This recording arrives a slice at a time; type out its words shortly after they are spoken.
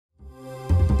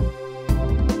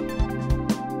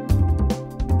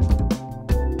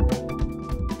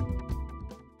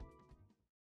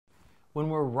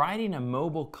writing a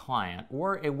mobile client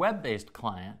or a web-based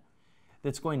client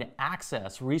that's going to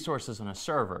access resources on a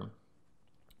server,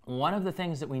 one of the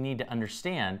things that we need to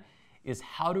understand is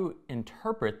how to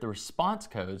interpret the response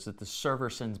codes that the server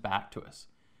sends back to us.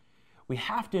 We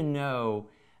have to know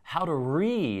how to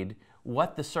read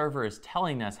what the server is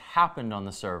telling us happened on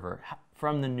the server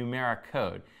from the numeric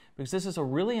code, because this is a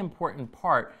really important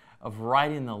part of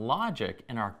writing the logic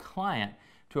in our client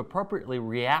to appropriately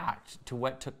react to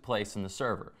what took place in the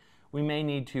server. We may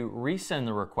need to resend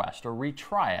the request or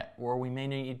retry it, or we may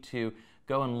need to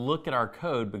go and look at our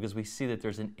code because we see that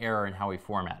there's an error in how we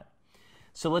format it.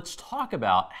 So let's talk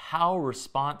about how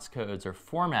response codes are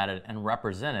formatted and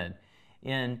represented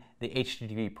in the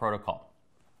HTTP protocol.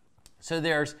 So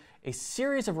there's a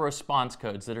series of response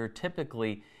codes that are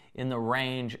typically in the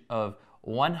range of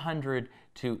 100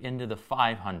 to into the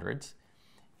 500s.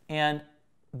 And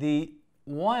the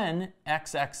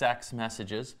 1XXX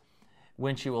messages,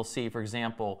 which you will see, for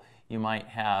example, you might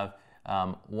have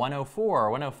 104 or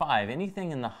 105,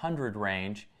 anything in the 100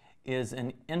 range is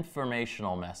an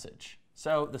informational message.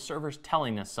 So the server's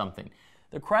telling us something.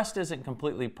 The request isn't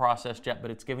completely processed yet,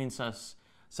 but it's giving us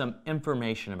some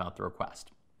information about the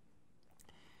request.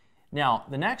 Now,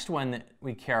 the next one that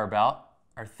we care about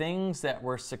are things that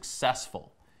were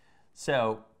successful.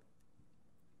 So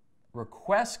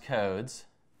request codes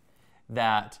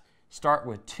that start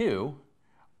with 2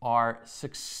 are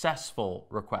successful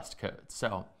request codes.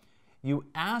 So you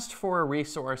asked for a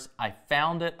resource, I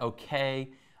found it, okay,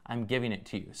 I'm giving it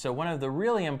to you. So one of the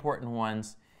really important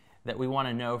ones that we want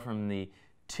to know from the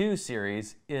 2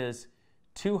 series is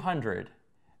 200,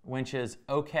 which is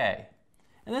okay.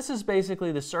 And this is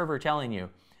basically the server telling you,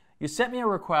 you sent me a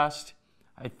request,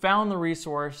 I found the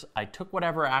resource, I took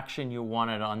whatever action you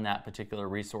wanted on that particular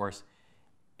resource,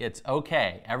 it's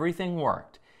okay, everything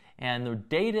worked. And the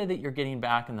data that you're getting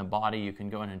back in the body, you can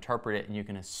go and interpret it and you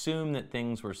can assume that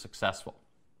things were successful.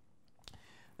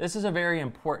 This is a very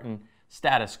important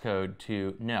status code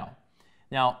to know.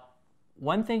 Now,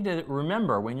 one thing to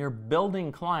remember when you're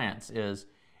building clients is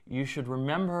you should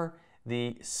remember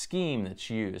the scheme that's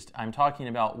used. I'm talking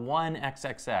about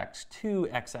 1XXX,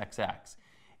 2XXX.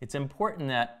 It's important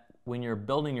that when you're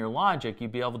building your logic, you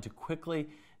be able to quickly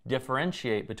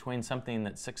differentiate between something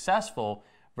that's successful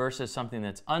versus something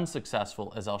that's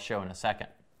unsuccessful, as I'll show in a second.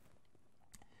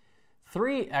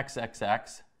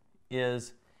 3XXX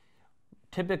is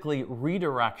typically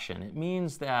redirection. It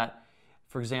means that,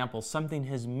 for example, something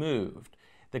has moved.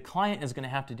 The client is going to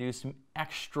have to do some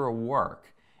extra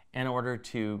work in order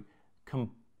to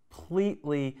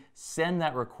completely send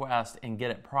that request and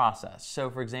get it processed. So,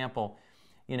 for example,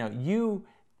 you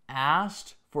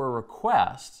asked for a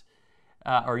request,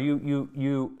 or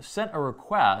you sent a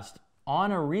request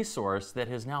on a resource that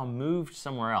has now moved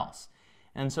somewhere else.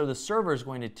 And so the server is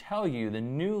going to tell you the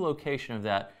new location of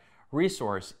that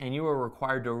resource, and you are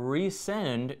required to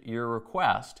resend your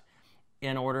request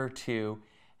in order to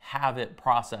have it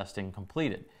processed and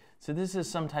completed. So this is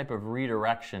some type of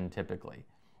redirection typically,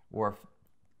 or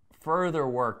further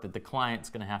work that the client's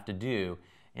going to have to do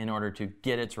in order to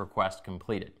get its request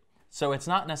completed. So it's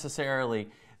not necessarily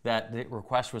that the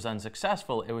request was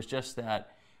unsuccessful, it was just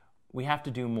that we have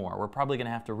to do more. We're probably going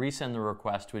to have to resend the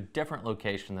request to a different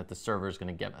location that the server is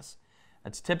going to give us.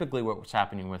 That's typically what's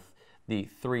happening with the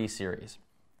 3 series.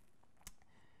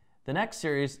 The next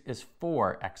series is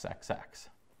 4XXX.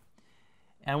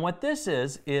 And what this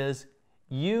is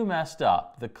you messed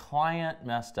up. The client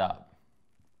messed up.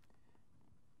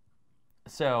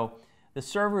 So the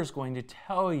server is going to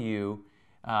tell you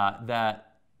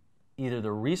that either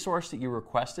the resource that you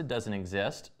requested doesn't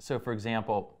exist. So for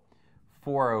example,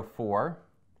 404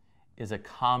 is a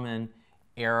common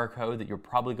error code that you're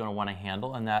probably going to want to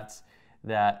handle, and that's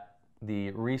that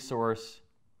the resource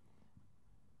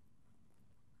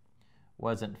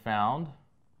wasn't found,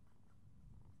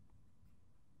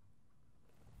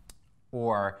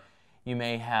 or you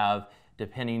may have,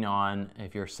 depending on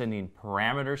if you're sending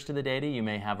parameters to the data, you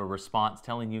may have a response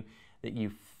telling you that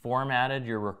you formatted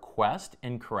your request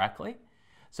incorrectly.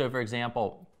 So for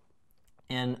example,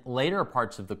 in later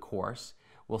parts of the course,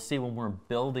 we'll see when we're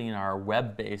building our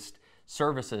web-based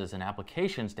services and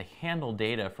applications to handle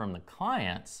data from the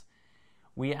clients,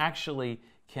 we actually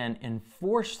can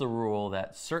enforce the rule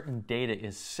that certain data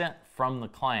is sent from the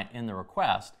client in the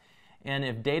request. And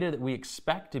if data that we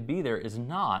expect to be there is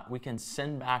not, we can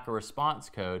send back a response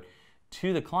code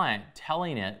to the client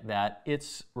telling it that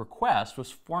its request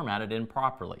was formatted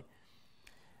improperly.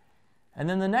 And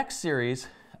then the next series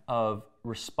of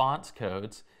response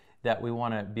codes that we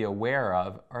want to be aware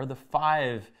of are the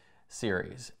 5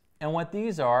 series. And what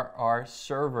these are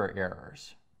server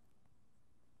errors.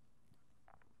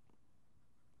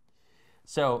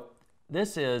 So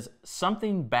this is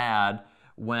something bad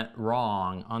went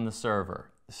wrong on the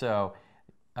server. So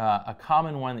a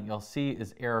common one that you'll see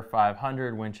is error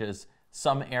 500, which is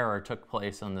some error took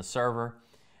place on the server.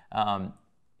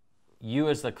 You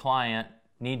as the client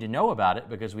need to know about it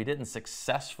because we didn't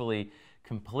successfully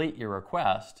complete your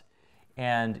request,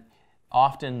 and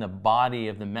often the body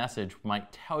of the message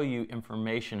might tell you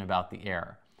information about the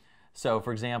error. So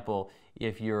for example,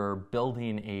 if you're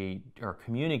building or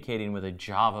communicating with a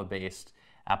Java-based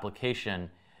application,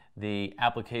 the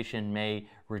application may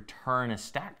return a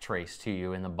stack trace to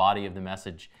you in the body of the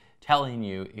message telling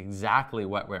you exactly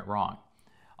what went wrong.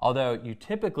 Although you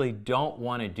typically don't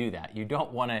want to do that. You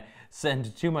don't want to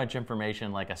send too much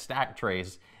information like a stack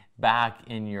trace back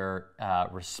in your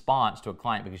response to a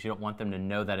client because you don't want them to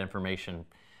know that information.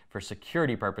 For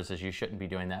security purposes, you shouldn't be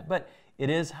doing that. But it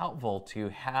is helpful to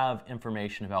have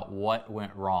information about what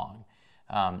went wrong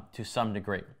to some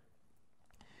degree.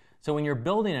 So when you're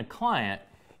building a client,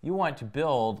 you want to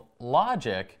build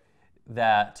logic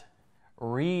that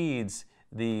reads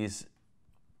these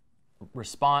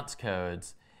response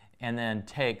codes and then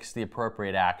takes the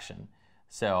appropriate action.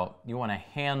 So you want to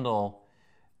handle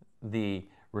the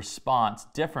response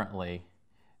differently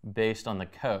based on the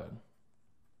code.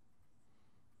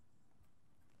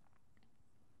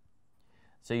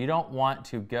 So you don't want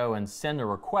to go and send a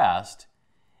request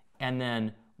and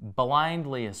then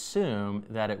blindly assume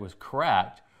that it was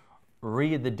correct,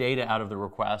 read the data out of the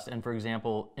request, and for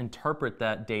example, interpret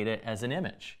that data as an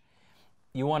image.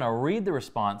 You want to read the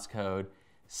response code,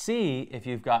 see if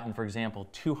you've gotten, for example,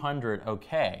 200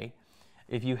 OK.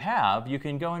 If you have, you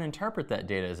can go and interpret that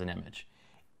data as an image.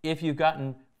 If you've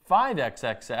gotten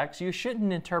 5xxx, you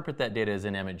shouldn't interpret that data as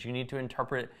an image. You need to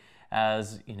interpret it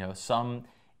as, some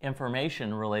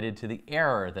information related to the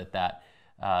error that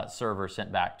server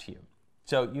sent back to you.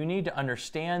 So you need to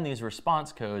understand these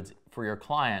response codes for your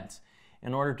clients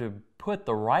in order to put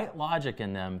the right logic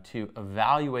in them to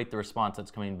evaluate the response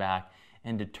that's coming back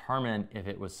and determine if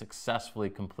it was successfully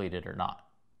completed or not.